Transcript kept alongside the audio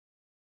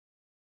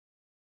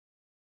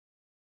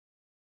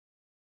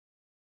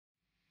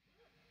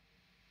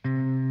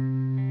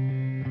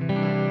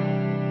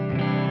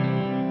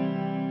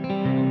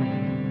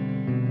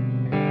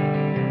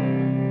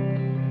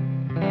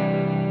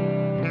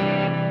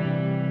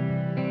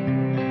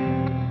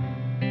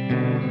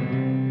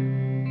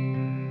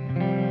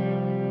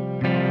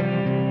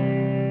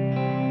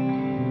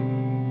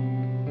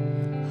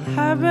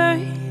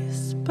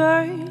libraries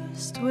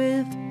burst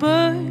with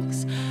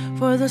books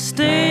for the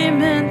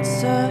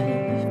statements of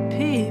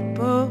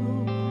people.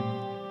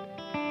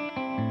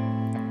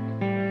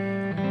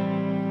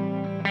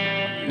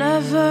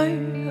 Never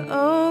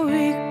a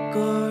week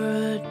or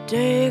a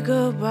day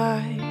go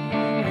by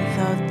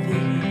without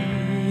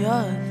the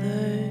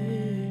other.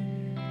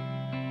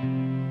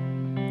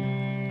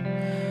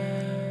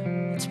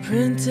 It's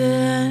printed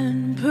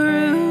and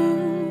perused,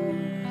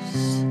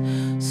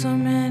 so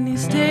many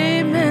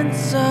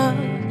statements of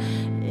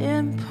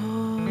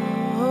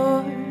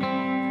import,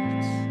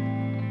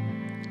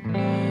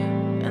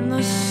 and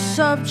the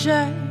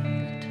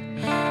subject,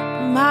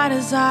 my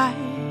desire.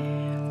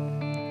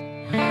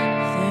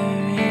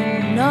 There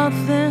ain't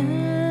nothing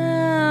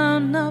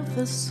of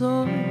the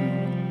sort.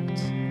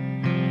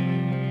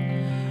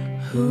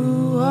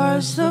 Who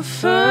was the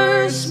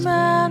first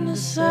man to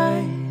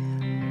say,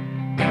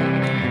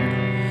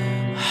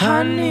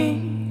 honey,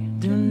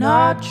 do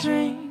not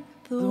drink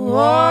the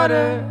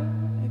water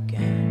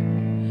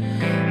again?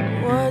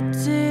 What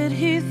did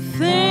he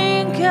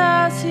think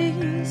as he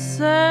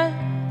said?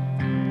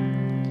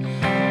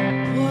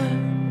 What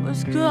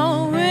was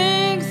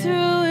going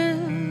through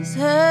his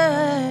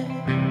head?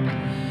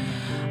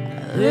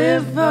 I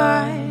live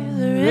by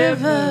the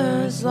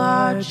river's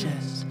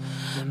largest,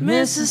 the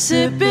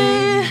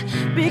Mississippi.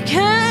 Be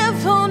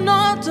careful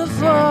not to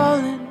fall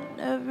in.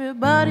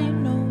 Everybody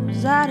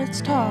knows that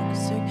it's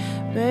toxic.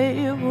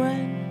 Babe,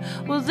 when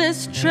will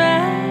this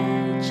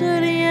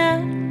tragedy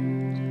end?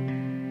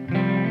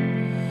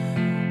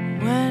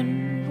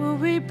 When will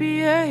we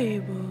be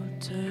able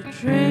to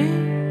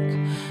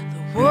drink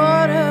the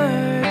water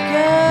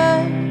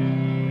again?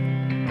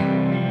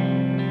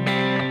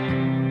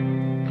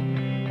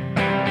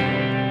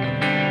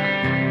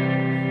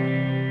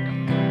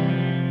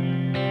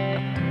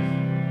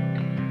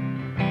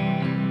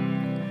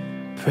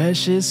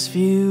 Precious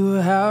few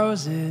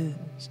houses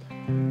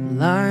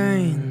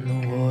line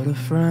the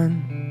waterfront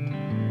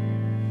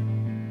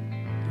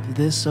of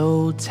this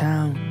old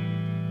town.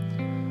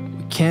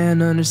 We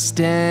can't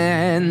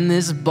understand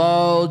this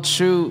bald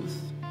truth.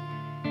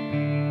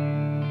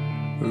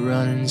 We're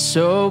running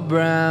so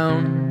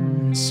brown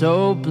and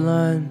so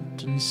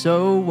blunt and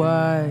so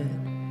wide.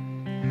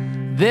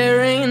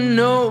 There ain't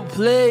no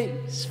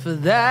place for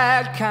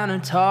that kind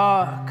of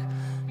talk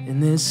in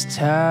this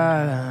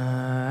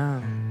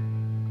town.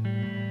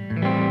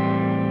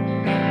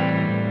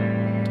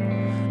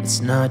 It's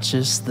not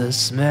just the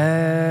smell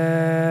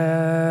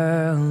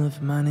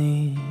of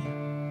money,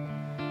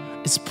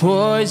 it's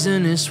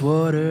poisonous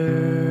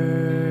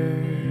water,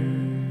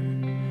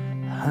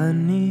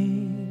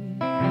 honey.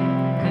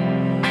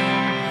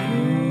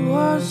 Who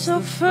was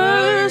the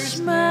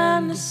first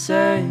man to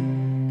say,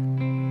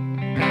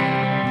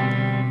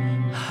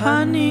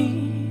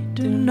 honey,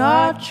 do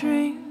not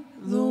drink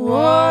the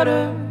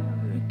water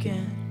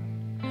again?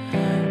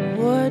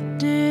 What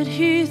did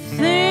he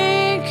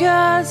think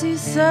as he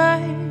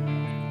said?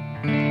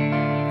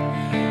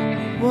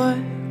 What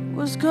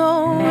was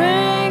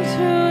going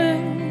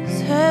through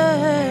his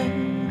head?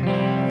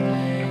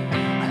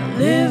 I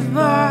live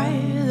by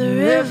the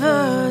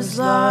river's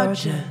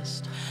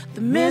largest,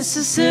 the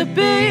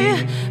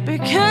Mississippi. Be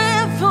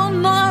careful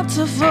not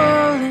to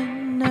fall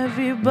in.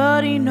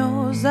 Everybody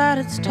knows that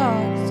it's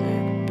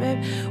toxic,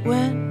 babe.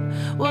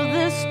 When will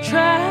this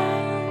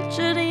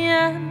tragedy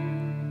end?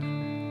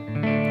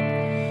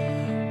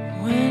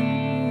 When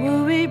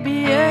will we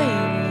be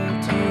able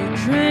to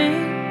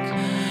drink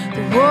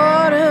the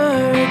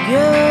water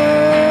again?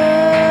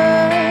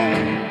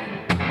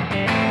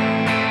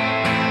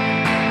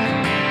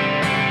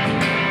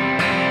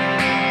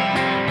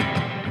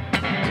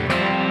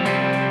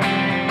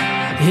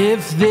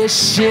 If this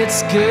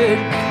shit's good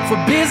for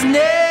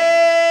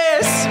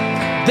business,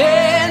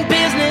 then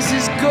business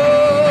is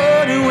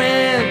going to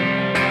win.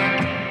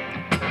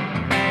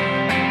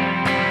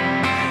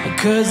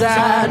 'Cause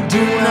I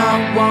do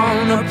not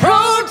want to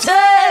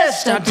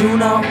protest, I do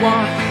not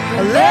want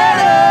a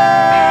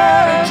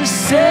letter to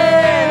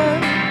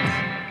send.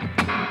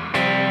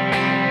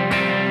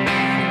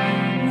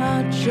 I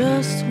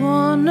just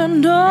wanna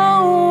know,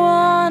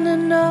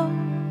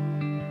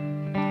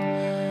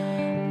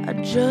 I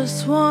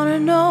just wanna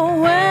know,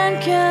 when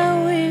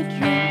can we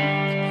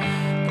drink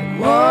the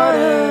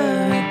water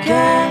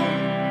again?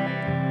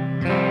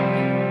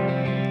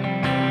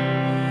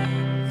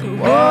 The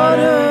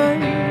water,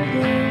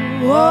 the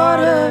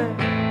water,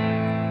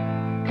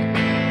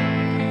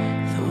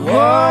 the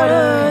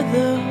water,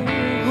 the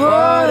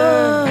water,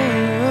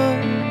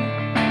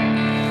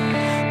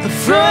 the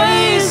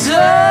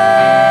Fraser.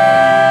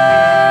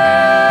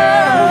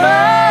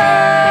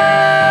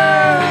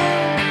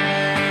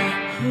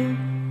 Who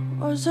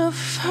was the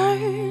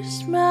first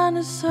man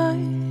to say,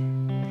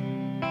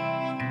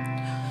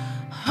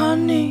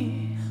 honey,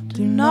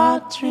 do not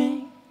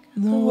drink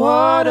the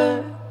water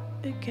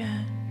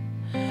again?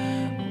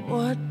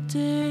 What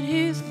did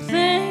he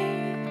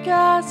think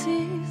as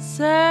he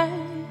said?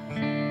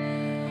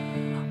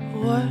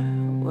 What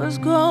was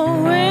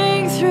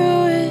going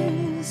through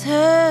his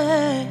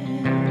head?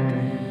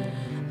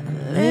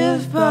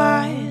 live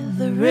by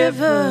the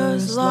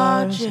river's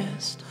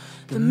largest,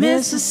 the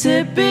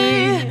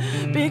Mississippi.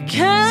 Be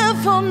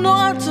careful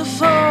not to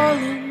fall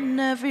in.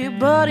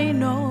 Everybody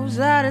knows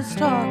that it's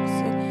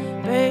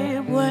toxic.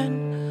 Babe,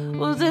 when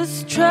will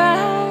this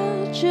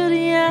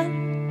tragedy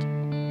end?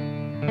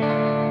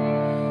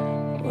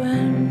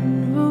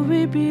 When will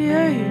we be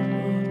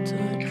able to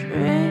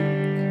drink